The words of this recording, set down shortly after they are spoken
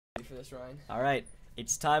for this, Ryan. All right,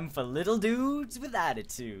 it's time for little dudes with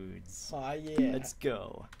attitudes. Oh yeah. Let's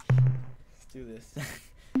go. Let's do this.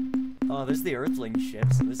 Oh, there's the Earthling ship,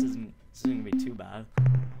 so this isn't gonna be too bad.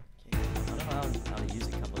 Okay. I don't know how to use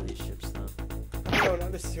a couple of these ships though. No,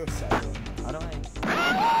 not the suicide one. How do I?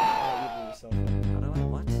 Yourself. How do I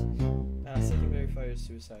what? Secondary fire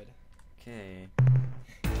suicide. Okay.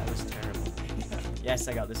 That was terrible. Yes,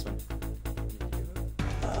 I got this one.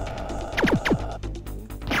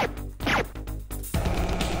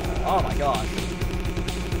 Oh my god.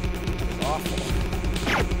 It's awful.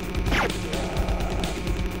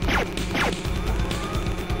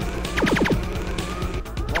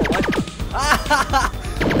 Oh, what?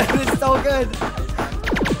 That is so good!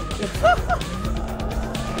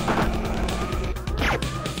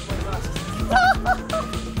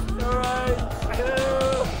 Alright! I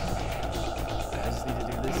just need to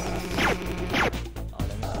do this. Oh,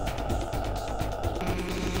 let me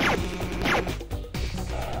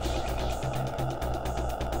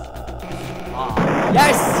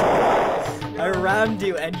Yes! I rammed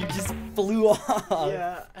you and you just flew off.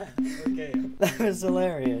 Yeah. Okay. That was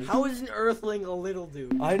hilarious. How is an Earthling a little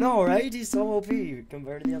dude? I know, right? He's so OP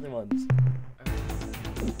compared to the other ones.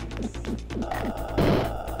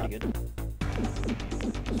 Pretty good.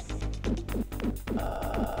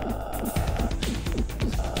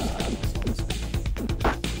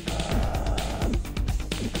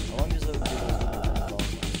 How long does it do those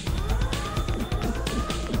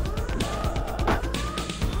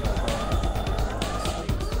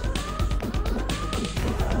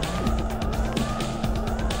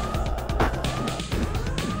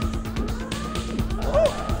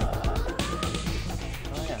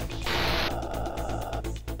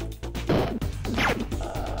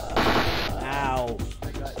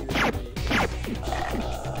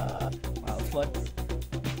What?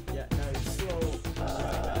 Yeah, no, it's slow.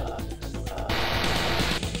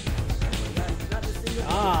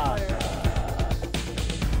 Ah!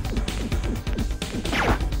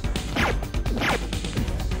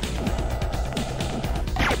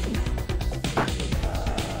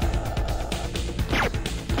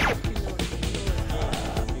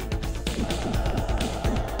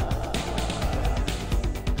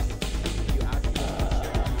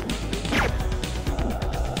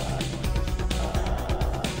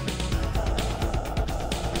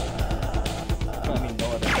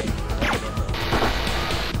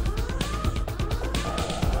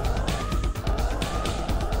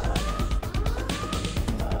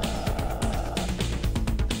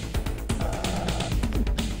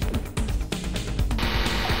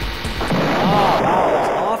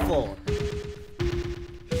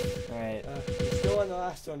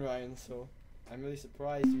 One, Ryan, so I'm really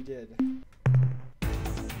surprised you did.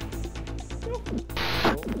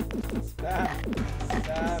 Spam!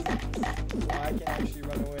 Spam! So I can actually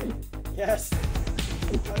run away. Yes!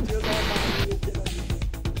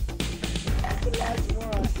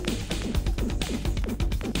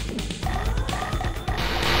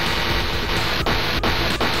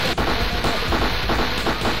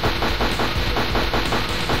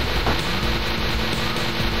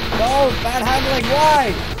 No, bad handling,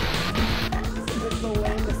 why? It's the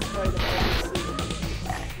lamest fight I've ever seen.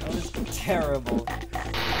 That was terrible.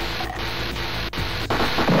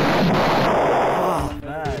 Oh,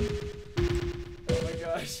 man. Oh my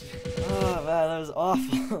gosh. Oh, man, that was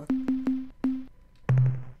awful.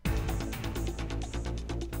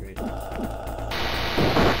 Great.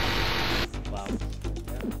 Wow.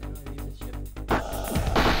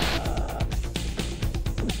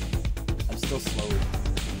 I'm still slow.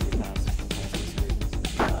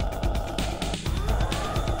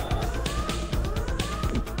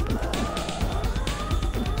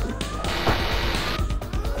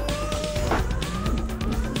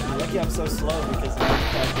 I'm so slow because now you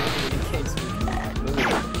can't move in case we move.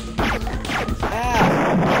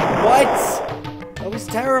 Ah! What? That was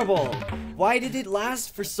terrible. Why did it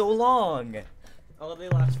last for so long? Oh, they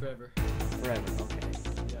last forever. Forever, okay.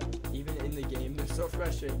 Yeah. Even in the game, they're so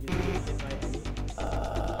frustrating. You don't get hit by any.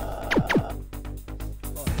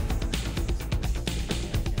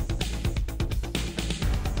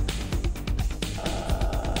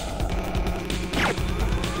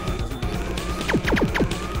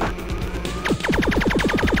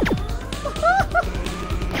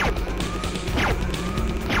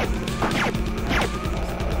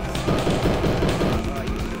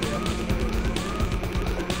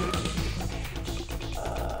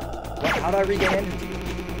 How do I regain energy?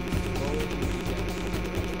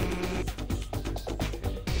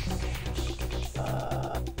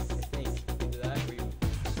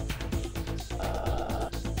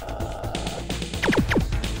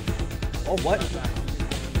 Oh, what?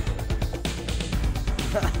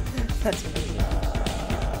 That's amazing.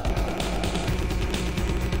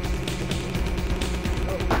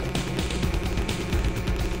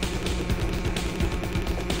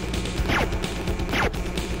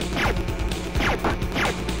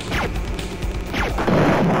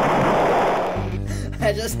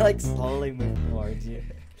 I just like slowly move towards you.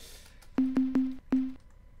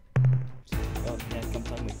 Oh, yeah, come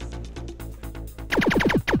tongue me.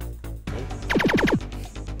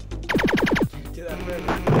 Do that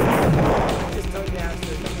further. Just tongue me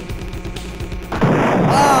after.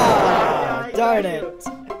 Ah! Darn it!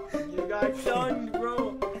 You got tongued,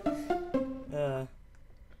 bro.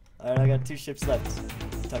 Alright, I got 2 ships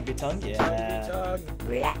left. Tongue be tongue? Yeah. Tongue.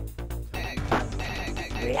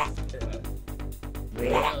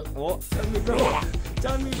 Oh. Tongue me, bro.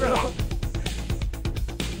 Tongue me, bro.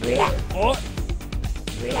 Oh!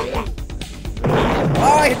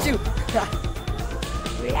 Oh, I hit you!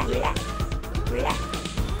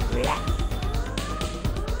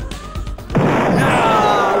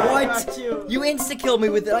 Ah, what? Got you. You insta-killed me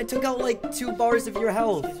with it. I took out like 2 bars of your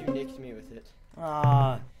health. Because you nicked me with it.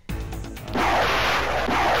 Ah.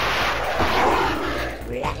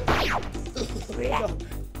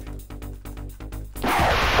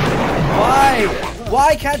 Why?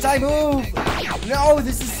 Why can't I move? No,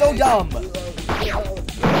 this is so dumb.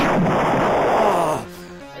 Oh,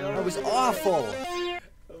 that was awful.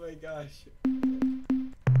 Oh my gosh.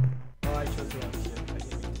 Oh, I chose the wrong shit. I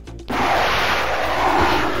didn't mean to choose.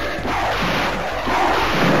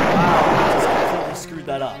 Wow, I just completely screwed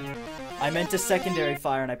that up. I meant to secondary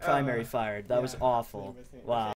fire and I primary fired. That was awful. Wow.